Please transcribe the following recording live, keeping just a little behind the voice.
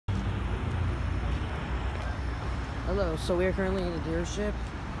Hello, so we are currently in a dealership.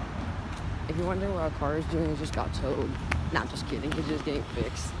 If you're wondering what our car is doing, it just got towed. Not just kidding, it's just getting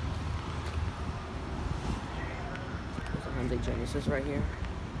fixed. There's a Hyundai Genesis right here.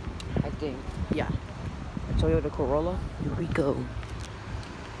 I think, yeah. A Toyota Corolla. Here we go.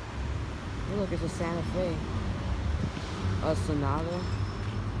 Oh, look, it's a Santa Fe. A Sonata.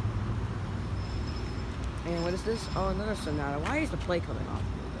 And what is this? Oh, another Sonata. Why is the plate coming off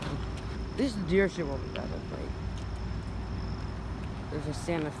here, though? This is the dealership where we got the plate. There's a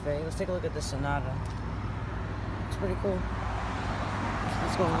Santa Fe. Let's take a look at the Sonata. It's pretty cool.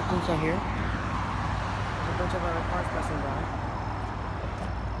 Let's go inside here. There's a bunch of other cars passing by.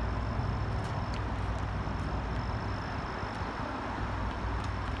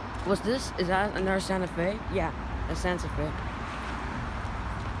 What's this? Is that another Santa Fe? Yeah, a Santa Fe.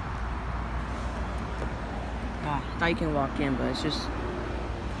 I thought you can walk in, but it's just,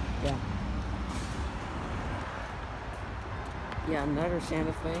 yeah. Yeah, another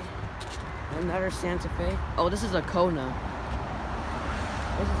Santa Fe. Another Santa Fe. Oh, this is a Kona.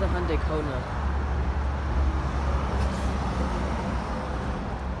 This is a Hyundai Kona.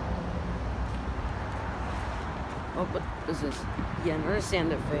 Oh, what is this? Yeah, another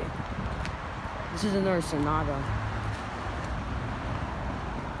Santa Fe. This is another Sonata.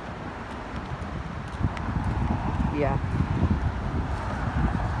 Yeah.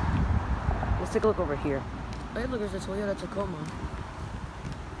 Let's take a look over here. Hey, look, there's a Toyota Tacoma.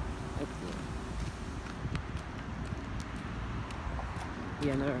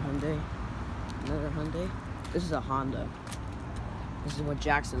 Yeah, another Hyundai. Another Hyundai. This is a Honda. This is what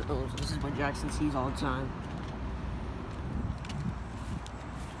Jackson owns. This is what Jackson sees all the time.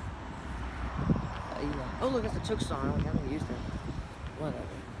 Yeah. Oh, look, it's a Tucson. I haven't used it. Whatever.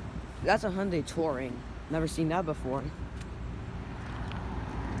 That's a Hyundai Touring. Never seen that before.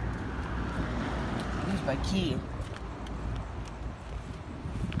 Used by Key.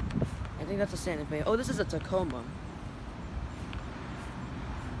 I think that's a Santa Fe. Oh, this is a Tacoma.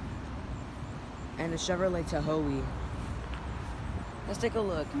 And a Chevrolet Tahoe. Let's take a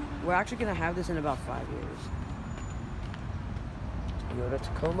look. We're actually gonna have this in about 5 years. Toyota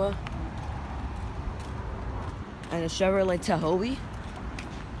Tacoma. And a Chevrolet Tahoe.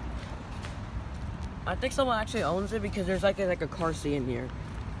 I think someone actually owns it because there's like a car seat in here.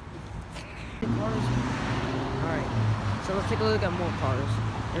 Alright, so let's take a look at more cars.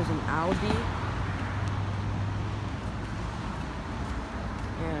 There's an Audi.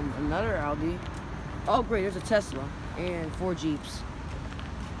 And another Audi. Oh great, there's a Tesla. And 4 Jeeps.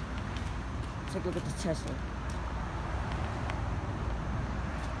 Let's take a look at the Tesla.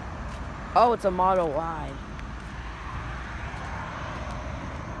 Oh, it's a Model Y.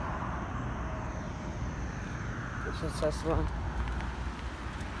 It's a Tesla.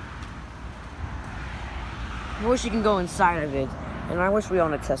 I wish you can go inside of it, and I wish we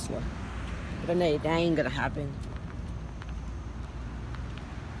own a Tesla. But no, that ain't gonna happen.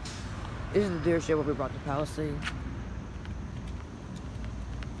 This is the dealership where we brought the Palisade.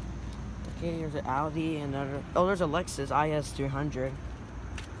 Okay, here's an Audi, another. Oh, there's a Lexus IS 300.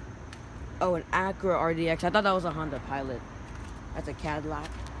 Oh, an Acura RDX. I thought that was a Honda Pilot. That's a Cadillac.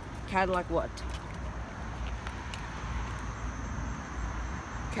 Cadillac what?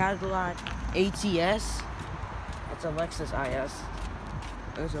 Cadillac ATS. It's a Lexus IS.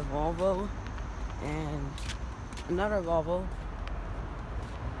 There's a Volvo and another Volvo,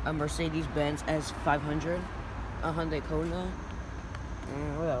 a Mercedes-Benz S500, a Hyundai Kona,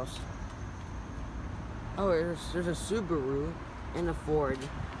 and what else? Oh, there's a Subaru and a Ford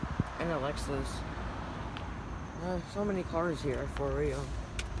and a Lexus. So many cars here for real.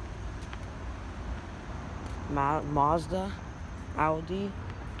 Mazda, Audi.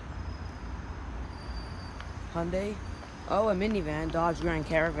 Hyundai. Oh, a minivan, Dodge Grand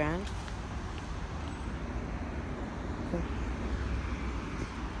Caravan. Okay.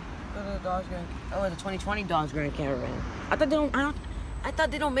 Go to the Dodge Grand. Oh, it's a 2020 Dodge Grand Caravan. I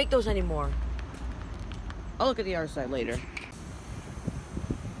thought they don't make those anymore. I'll look at the other side later.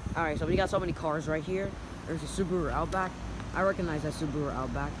 All right, so we got so many cars right here. There's a Subaru Outback. I recognize that Subaru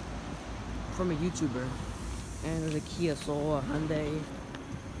Outback from a YouTuber. And there's a Kia Soul, a Hyundai.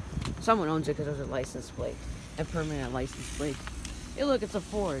 Someone owns it because there's a license plate. A permanent license plate. Hey look, it's a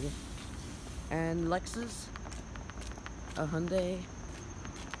Ford. And Lexus. A Hyundai.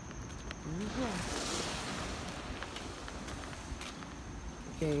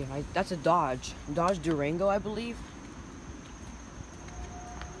 Okay, that's a Dodge. Dodge Durango, I believe.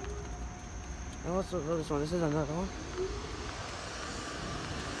 And what's this one? This is another one.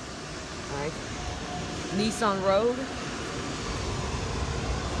 Alright. Nissan Road.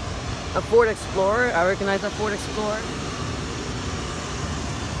 A Ford Explorer. I recognize a Ford Explorer.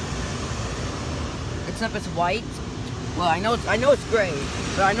 Except it's white. Well, I know it's gray,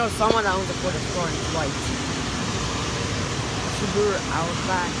 but I know someone that owns a Ford Explorer and it's white. Subaru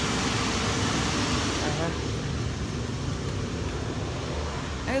Outback.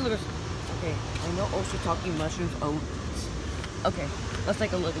 Hey, look. Okay, I know Oshitaki Mushrooms owns. Okay, let's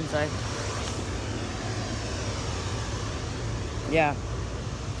take a look inside. Yeah.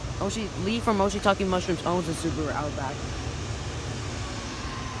 Lee from Oshitaki Mushrooms owns a Subaru Outback.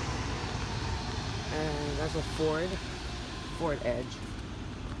 And that's a Ford Edge.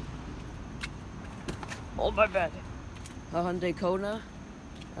 Oh, my bad. A Hyundai Kona.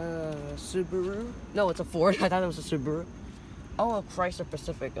 Subaru. No, it's a Ford. I thought it was a Subaru. Oh, a Chrysler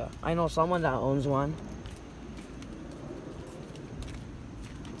Pacifica. I know someone that owns one.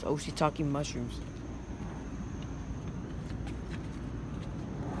 It's Oshitaki Mushrooms.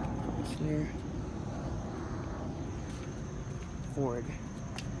 Here. Ford.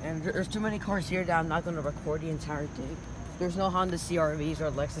 And there's too many cars here that I'm not going to record the entire thing. There's no Honda CR-Vs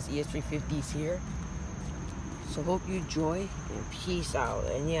or Lexus ES350s here. So hope you enjoy and peace out.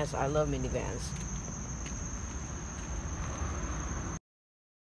 And yes, I love minivans.